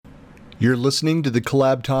You're listening to the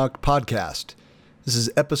CollabTalk podcast. This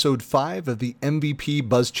is episode 5 of the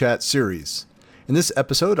MVPbuzzChat series. In this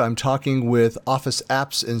episode, I'm talking with Office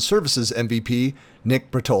Apps and Services MVP,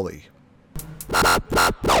 Nick Brattoli.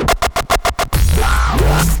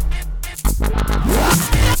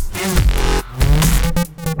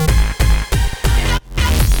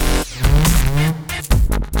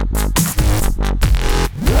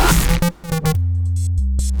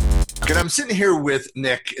 And I'm sitting here with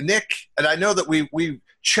Nick, and I know that we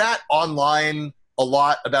chat online a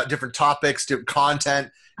lot about different topics, different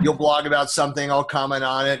content. You'll blog about something, I'll comment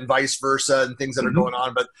on it, and vice versa, and things that are going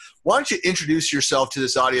on. But why don't you introduce yourself to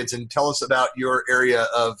this audience and tell us about your area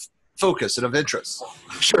of focus and of interest?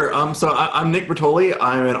 Sure. So I'm Nick Brattoli.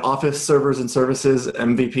 I'm an Office Servers and Services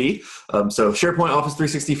MVP. So SharePoint Office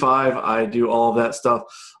 365, I do all of that stuff.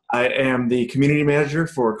 I am the community manager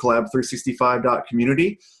for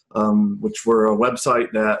collab365.community. Which we're a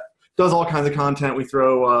website that does all kinds of content. We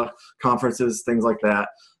throw conferences, things like that.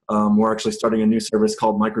 We're actually starting a new service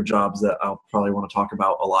called Microjobs that I'll probably want to talk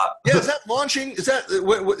about a lot. Yeah, is that launching? Is that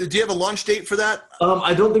do you have a launch date for that?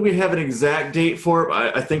 I don't think we have an exact date for it.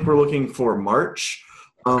 I think we're looking for March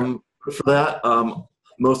for that.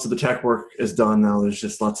 Most of the tech work is done now. There's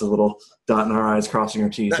just lots of little dotting our I's, crossing our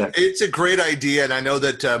T's. It's a great idea, and I know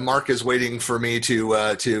that Mark is waiting for me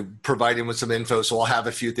to provide him with some info, so I'll have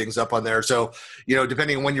a few things up on there. So,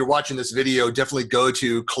 depending on when you're watching this video, definitely go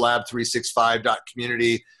to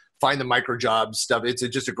collab365.community, find the microjob stuff. It's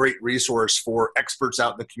just a great resource for experts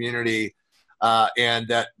out in the community, and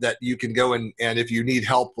that you can go and if you need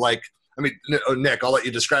help, Nick, I'll let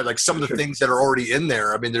you describe some of the things that are already in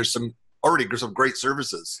there. There's some great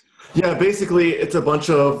services. Yeah, basically it's a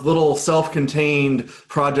bunch of little self-contained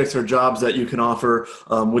projects or jobs that you can offer,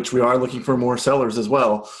 which we are looking for more sellers as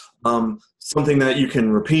well. Something that you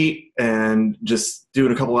can repeat and just do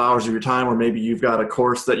in a couple hours of your time, or maybe you've got a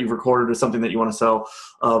course that you've recorded or something that you want to sell,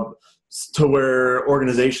 to where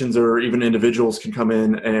organizations or even individuals can come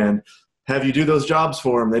in and have you do those jobs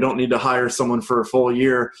for them. They don't need to hire someone for a full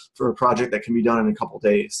year for a project that can be done in a couple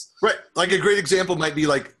days. Right. Like a great example might be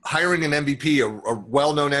hiring an MVP, a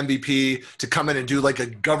well-known MVP, to come in and do a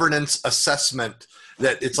governance assessment.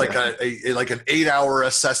 That it's like an 8-hour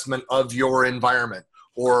assessment of your environment,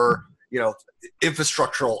 or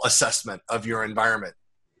infrastructural assessment of your environment.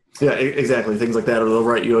 Yeah, exactly. Things like that, or they'll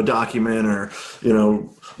write you a document, or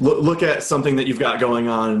look at something that you've got going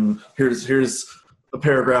on. And here's a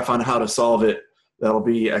paragraph on how to solve it. That'll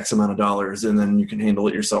be X amount of dollars, and then you can handle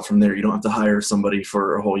it yourself from there. You don't have to hire somebody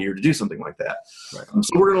for a whole year to do something like that. Right.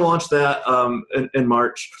 So we're going to launch that in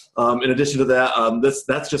March. In addition to that,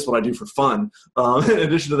 that's just what I do for fun. In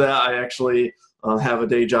addition to that, I actually have a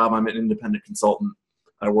day job. I'm an independent consultant.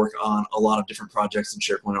 I work on a lot of different projects in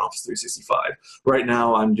SharePoint and Office 365. Right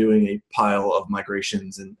now, I'm doing a pile of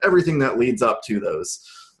migrations and everything that leads up to those.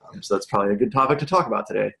 So that's probably a good topic to talk about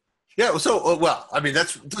today. Yeah. So,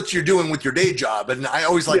 that's what you're doing with your day job. And I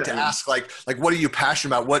always like to ask, what are you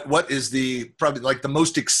passionate about? What is probably the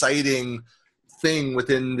most exciting thing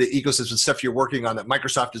within the ecosystem stuff you're working on that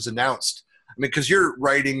Microsoft has announced? Because you're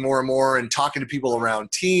writing more and more and talking to people around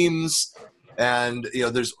Teams, and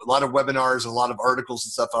there's a lot of webinars and a lot of articles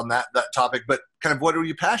and stuff on that topic. But kind of what are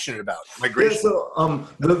you passionate about? Migration. Yeah, so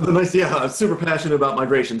I'm super passionate about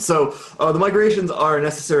migration. So the migrations are a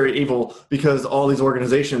necessary evil, because all these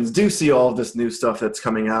organizations do see all of this new stuff that's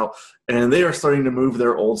coming out, and they are starting to move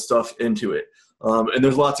their old stuff into it. And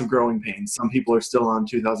there's lots of growing pains. Some people are still on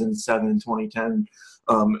 2007, 2010,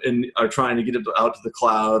 and are trying to get it out to the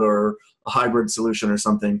cloud or a hybrid solution or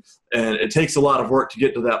something. And it takes a lot of work to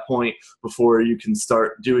get to that point before you can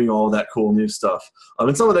start doing all that cool new stuff.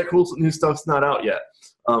 And some of that cool new stuff's not out yet.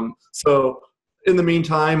 So in the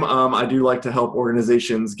meantime, I do like to help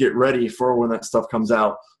organizations get ready for when that stuff comes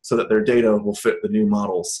out, so that their data will fit the new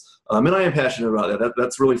models. And I am passionate about that.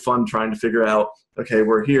 That's really fun, trying to figure out, okay,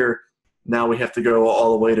 we're here, now we have to go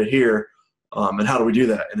all the way to here. And how do we do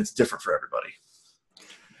that? And it's different for everybody.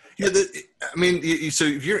 Yeah, so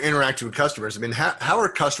if you're interacting with customers, how are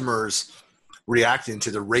customers reacting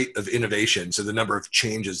to the rate of innovation, so the number of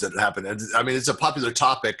changes that happen? It's a popular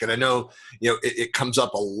topic, and I know it comes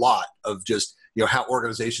up a lot of just how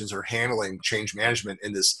organizations are handling change management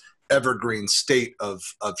in this evergreen state of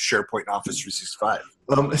SharePoint and Office 365.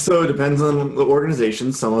 So it depends on the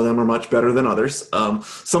organization. Some of them are much better than others.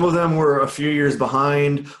 Some of them were a few years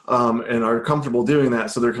behind and are comfortable doing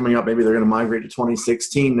that. So they're coming up, maybe they're going to migrate to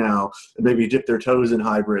 2016 now and maybe dip their toes in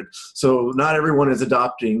hybrid. So not everyone is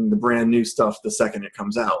adopting the brand new stuff the second it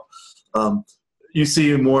comes out. You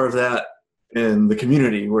see more of that in the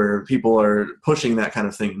community where people are pushing that kind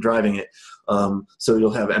of thing, driving it. So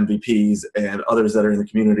you'll have MVPs and others that are in the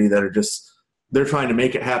community that are they're trying to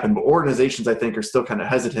make it happen. But organizations, I think, are still kind of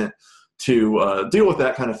hesitant to deal with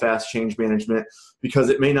that kind of fast change management because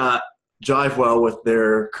it may not jive well with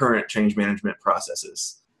their current change management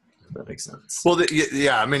processes. If that makes sense. Well,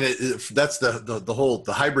 yeah, I mean, that's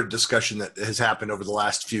the hybrid discussion that has happened over the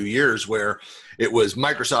last few years, where it was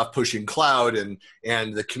Microsoft pushing cloud, and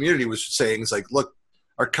the community was saying, it's like, look,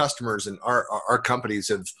 our customers and our companies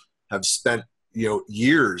have spent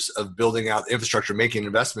years of building out infrastructure, making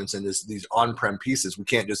investments in these on-prem pieces. We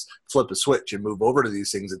can't just flip a switch and move over to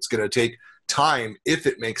these things. It's going to take time, if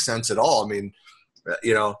it makes sense at all. I mean,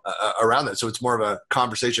 around that. So it's more of a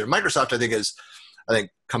conversation. Microsoft, I think,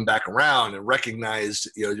 come back around and recognized,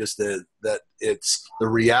 just that it's the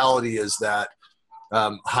reality is that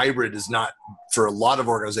hybrid is not, for a lot of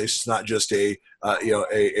organizations, not just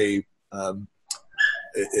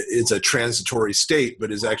it's a transitory state,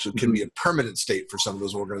 but is actually can be a permanent state for some of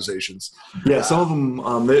those organizations. Yeah, some of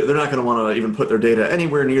them, they're not going to want to even put their data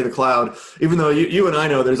anywhere near the cloud, even though you and I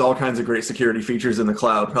know there's all kinds of great security features in the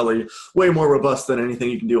cloud, probably way more robust than anything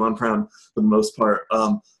you can do on-prem for the most part.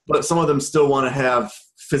 But some of them still want to have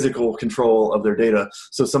physical control of their data.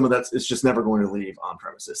 So some of that is just never going to leave on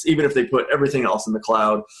premises. Even if they put everything else in the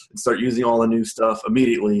cloud and start using all the new stuff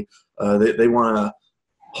immediately, they want to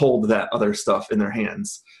hold that other stuff in their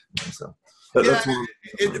hands. So that's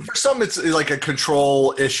for some, it's like a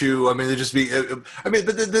control issue. I mean,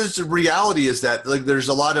 but the reality is that, like, there's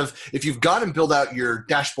a lot of, if you've gone and built out your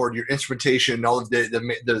dashboard, your instrumentation, all of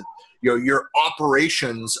the your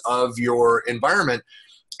operations of your environment,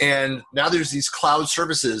 and now there's these cloud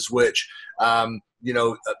services which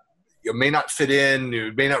may not fit in,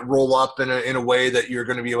 it may not roll up in a way that you're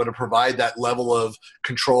going to be able to provide that level of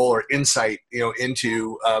control or insight,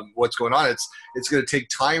 into what's going on. It's going to take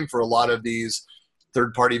time for a lot of these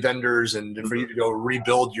third-party vendors and for you to go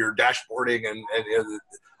rebuild your dashboarding. And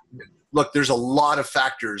look, there's a lot of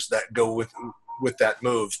factors that go with that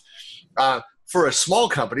move. For a small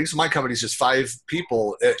company, so my company's just 5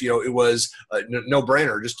 people, it was a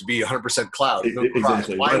no-brainer just to be 100% cloud. No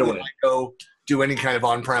exactly. Why would I go do any kind of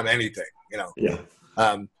on-prem anything, Yeah.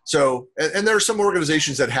 So, and there are some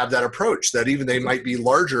organizations that have that approach, that even they might be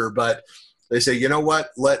larger, but they say, you know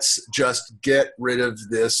what, let's just get rid of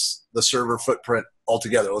the server footprint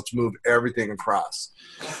altogether. Let's move everything across.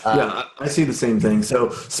 Yeah, I see the same thing. So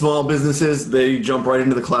small businesses, they jump right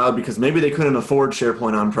into the cloud because maybe they couldn't afford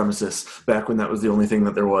SharePoint on premises back when that was the only thing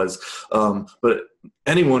that there was. But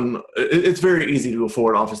anyone, it's very easy to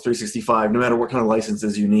afford Office 365, no matter what kind of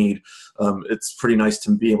licenses you need. It's pretty nice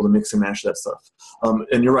to be able to mix and match that stuff.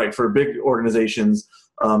 And you're right, for big organizations,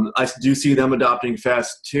 I do see them adopting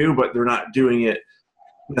fast too, but they're not doing it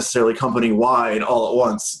necessarily company-wide all at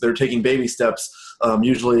once. They're taking baby steps.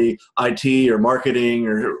 Usually IT or marketing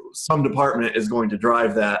or some department is going to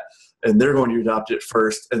drive that, and they're going to adopt it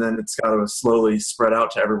first, and then it's got to slowly spread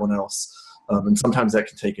out to everyone else. And sometimes that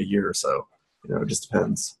can take a year or so. It just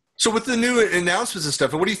depends. So with the new announcements and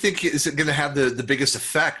stuff, what do you think is it going to have the biggest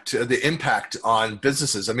effect, the impact on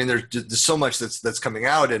businesses? I mean, there's so much that's coming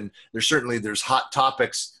out, and there's hot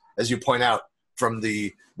topics, as you point out, from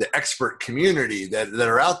the expert community that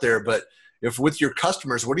are out there. But if with your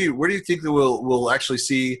customers, where do you think that we'll actually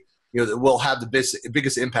see, that will have the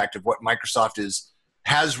biggest impact of what Microsoft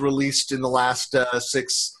has released in the last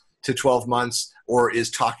 6 to 12 months, or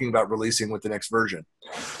is talking about releasing with the next version?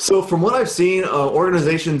 So from what I've seen,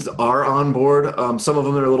 organizations are on board. Some of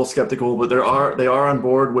them are a little skeptical, but they are on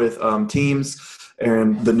board with Teams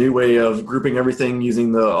and the new way of grouping everything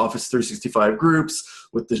using the Office 365 groups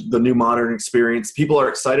with the new modern experience. People are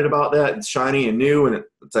excited about that. It's shiny and new, and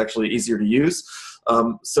it's actually easier to use.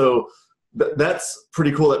 So that's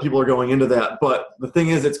pretty cool that people are going into that. But the thing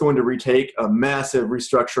is, it's going to retake a massive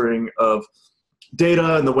restructuring of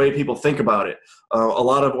data and the way people think about it. A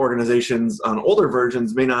lot of organizations on older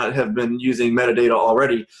versions may not have been using metadata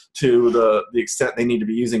already to the extent they need to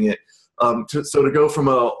be using it. So to go from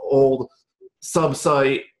a old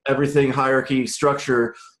sub-site, everything hierarchy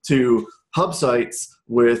structure to hub sites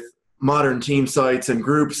with modern team sites and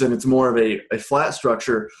groups, and it's more of a flat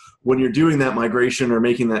structure. When you're doing that migration or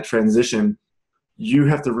making that transition, you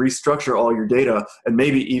have to restructure all your data and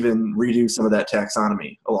maybe even redo some of that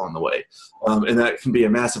taxonomy along the way. And that can be a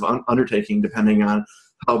massive undertaking depending on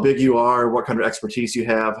how big you are, what kind of expertise you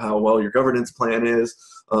have, how well your governance plan is.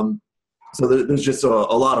 So there's just a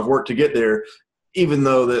lot of work to get there, even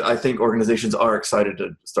though I think organizations are excited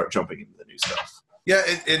to start jumping into the new stuff. Yeah,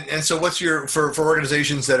 and so what's your for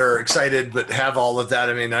organizations that are excited but have all of that?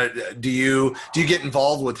 I mean, do you get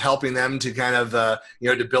involved with helping them to kind of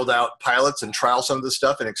to build out pilots and trial some of this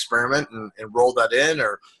stuff and experiment and roll that in?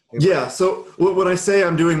 Or Yeah, so when I say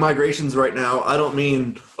I'm doing migrations right now, I don't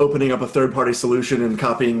mean opening up a third-party solution and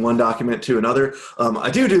copying one document to another. I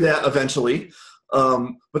do that eventually,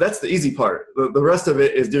 but that's the easy part. The rest of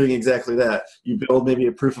it is doing exactly that. You build maybe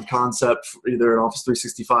a proof of concept for either an Office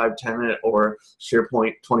 365 tenant or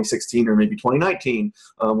SharePoint 2016 or maybe 2019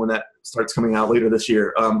 when that starts coming out later this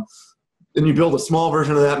year. Then you build a small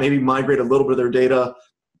version of that, maybe migrate a little bit of their data,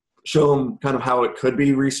 show them kind of how it could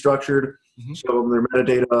be restructured, show them their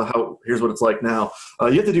metadata, here's what it's like now.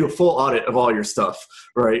 You have to do a full audit of all your stuff,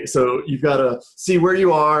 right? So you've got to see where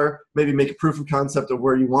you are, maybe make a proof of concept of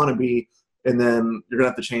where you want to be, and then you're going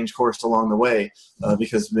to have to change course along the way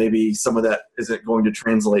because maybe some of that isn't going to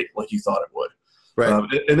translate like you thought it would. Right.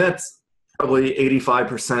 And that's probably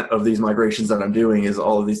 85% of these migrations that I'm doing is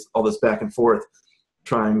all this back and forth,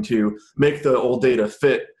 trying to make the old data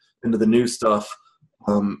fit into the new stuff.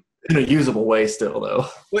 In a usable way still though.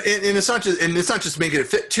 Well, and it's not just making it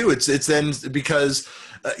fit too. It's then because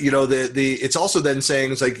it's also then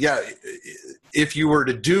saying it's like, yeah, if you were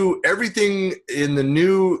to do everything in the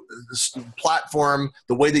new platform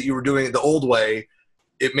the way that you were doing it the old way,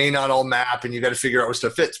 it may not all map, and you got to figure out what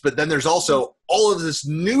stuff fits. But then there's also all of this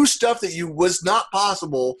new stuff that was not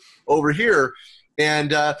possible over here.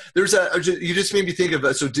 And you just made me think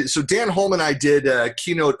of so Dan Holm and I did a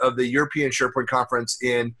keynote of the European SharePoint conference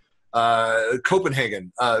in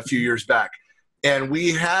Copenhagen a few years back, and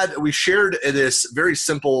we shared this very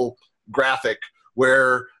simple graphic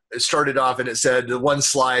where it started off and it said the one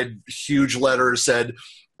slide, huge letters said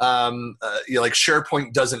like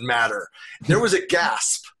SharePoint doesn't matter. There was a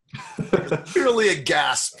gasp, literally a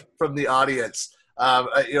gasp from the audience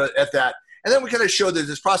at that. And then we kind of showed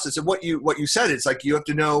this process. And what you said, it's like you have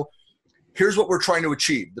to know, here's what we're trying to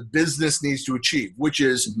achieve. The business needs to achieve, which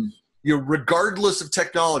is, regardless of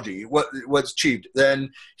technology, what's achieved. Then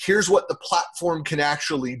here's what the platform can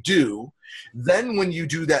actually do. Then when you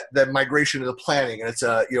do that migration of the planning, and it's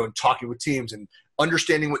talking with teams and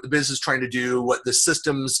understanding what the business is trying to do, what the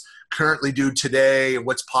systems currently do today, and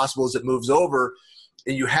what's possible as it moves over.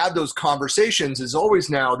 And you have those conversations. There's always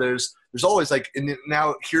like, and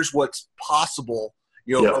now here's what's possible,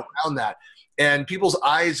 around that. And people's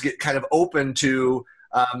eyes get kind of open to,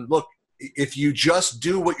 look, if you just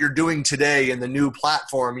do what you're doing today in the new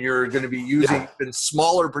platform, you're going to be using a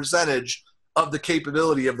smaller percentage of the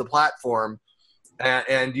capability of the platform.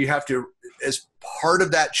 And you have to, as part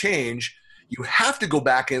of that change, you have to go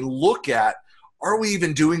back and look at, are we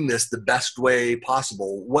even doing this the best way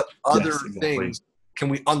possible? What other things can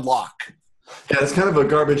we unlock? Yeah, it's kind of a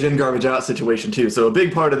garbage in, garbage out situation too. So a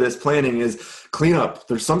big part of this planning is clean up.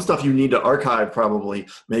 There's some stuff you need to archive probably,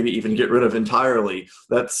 maybe even get rid of entirely.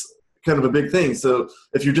 That's kind of a big thing. So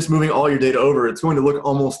if you're just moving all your data over, it's going to look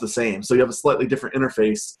almost the same. So you have a slightly different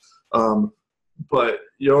interface. But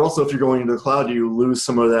also, if you're going into the cloud, you lose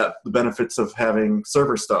some of the benefits of having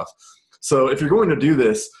server stuff. So if you're going to do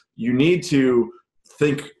this, you need to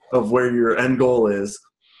think of where your end goal is.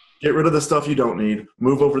 Get rid of the stuff you don't need,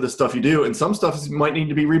 move over the stuff you do, and some stuff might need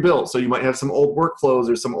to be rebuilt. So you might have some old workflows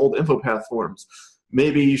or some old info path forms.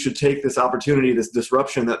 Maybe you should take this opportunity, this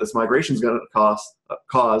disruption that this migration is going to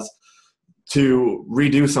cause to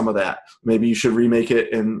redo some of that. Maybe you should remake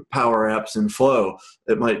it in Power Apps and Flow.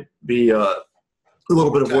 It might be a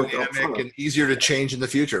little bit of work. Dynamic and easier to change in the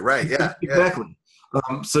future, right? Yeah, exactly.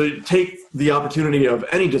 So take the opportunity of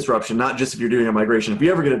any disruption, not just if you're doing a migration. If you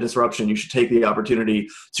ever get a disruption, you should take the opportunity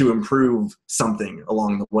to improve something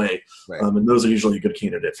along the way. Right. And those are usually a good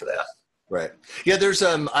candidate for that. Right. Yeah, there's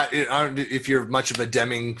I don't know if you're much of a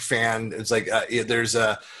Deming fan. It's like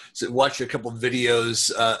watched a couple of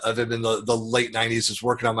videos of him in the late 90s. Was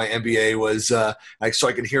working on my MBA. Was so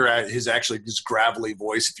I can hear his gravelly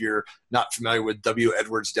voice. If you're not familiar with W.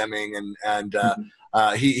 Edwards Deming, and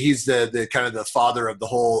he's the kind of the father of the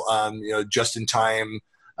whole just in time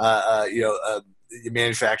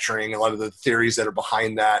manufacturing. A lot of the theories that are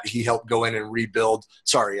behind that, he helped go in and rebuild.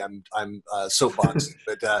 Sorry, I'm soapboxing,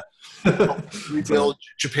 but rebuild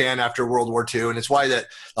Japan after World War II, and it's why that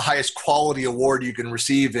the highest quality award you can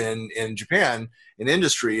receive in Japan in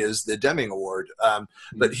industry is the Deming Award.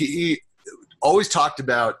 But he always talked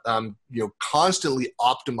about constantly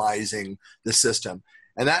optimizing the system,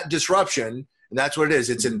 and that disruption. And that's what it is.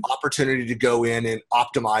 It's an opportunity to go in and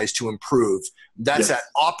optimize to improve. That's that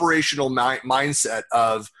operational mindset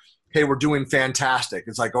of, hey, we're doing fantastic.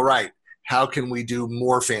 It's like, all right, how can we do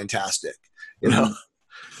more fantastic? And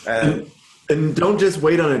And don't just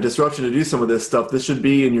wait on a disruption to do some of this stuff. This should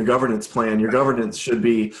be in your governance plan. Your governance should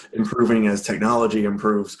be improving as technology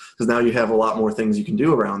improves, because now you have a lot more things you can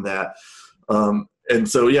do around that. And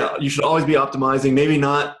so, yeah, you should always be optimizing, maybe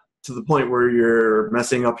not to the point where you're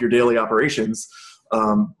messing up your daily operations,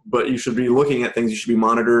 but you should be looking at things. You should be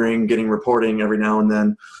monitoring, getting reporting every now and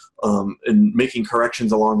then, and making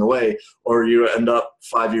corrections along the way, or you end up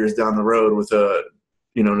 5 years down the road with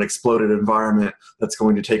an exploded environment that's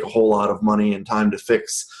going to take a whole lot of money and time to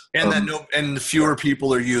fix. And fewer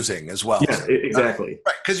people are using as well. Yeah, exactly.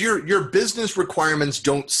 Right, because your business requirements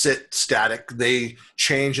don't sit static. They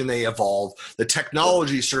change and they evolve. The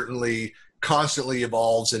technology certainly constantly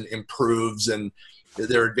evolves and improves, and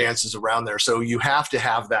there are advances around there. So you have to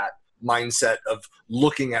have that mindset of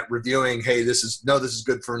looking at reviewing, hey, this is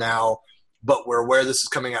good for now, but we're aware this is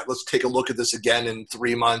coming out. Let's take a look at this again in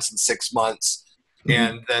 3 months and 6 months.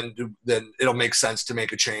 And then it'll make sense to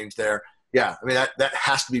make a change there. Yeah, I mean, that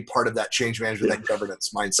has to be part of that change management, that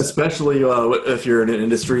governance mindset. Especially if you're in an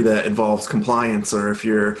industry that involves compliance, or if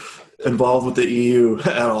you're involved with the EU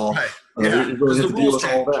at all. Right. You're going to have to deal with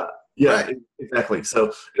all that. Yeah, right. Exactly.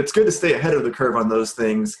 So it's good to stay ahead of the curve on those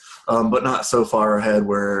things, but not so far ahead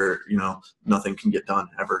where, nothing can get done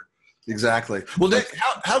ever. Exactly. Well, Nick,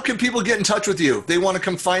 how can people get in touch with you if they want to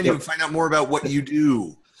come find you and find out more about what you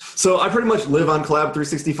do? So I pretty much live on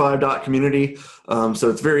collab365.community. So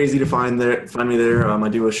it's very easy to find me there. I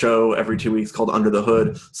do a show every 2 weeks called Under the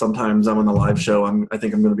Hood. Sometimes I'm on the live show. I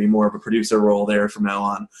think I'm going to be more of a producer role there from now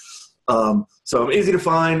on. So I'm easy to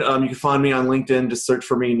find. You can find me on LinkedIn. Just search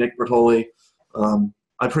for me, Nick Brattoli.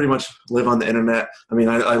 I pretty much live on the internet. I mean,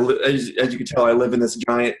 as you can tell, I live in this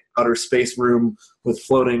giant outer space room with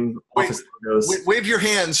floating office windows. Wave your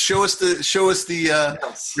hands. Show us the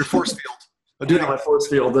your force field. My force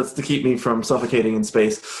field, that's to keep me from suffocating in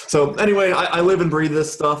space. So anyway, I live and breathe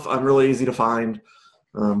this stuff. I'm really easy to find.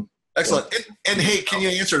 Excellent. And hey, can you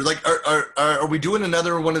answer, like, are we doing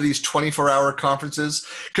another one of these 24-hour conferences?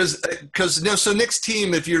 So Nick's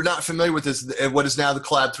team, if you're not familiar with this, what is now the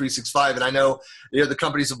Collab 365, and I know the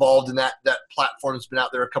company's evolved and that platform's been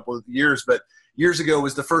out there a couple of years, but years ago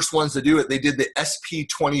was the first ones to do it. They did the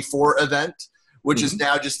SP24 event, which is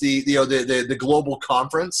now just the global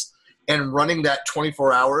conference, and running that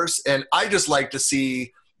 24 hours. And I just like to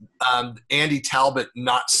see Andy Talbot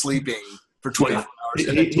not sleeping for 24 hours.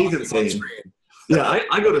 He's insane. Yeah,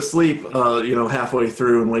 I go to sleep, halfway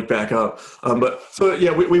through and wake back up.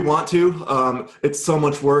 We want to. It's so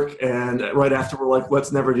much work, and right after we're like,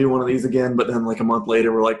 let's never do one of these again. But then, like a month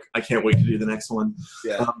later, we're like, I can't wait to do the next one.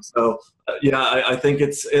 Yeah. I think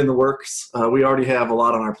it's in the works. We already have a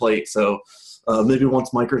lot on our plate, so maybe once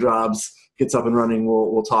Microjobs gets up and running,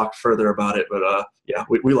 we'll talk further about it. But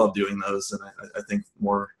we love doing those, and I think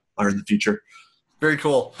more are in the future. Very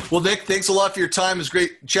cool. Well, Nick, thanks a lot for your time. It was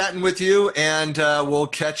great chatting with you, and we'll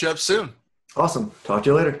catch up soon. Awesome. Talk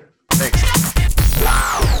to you later.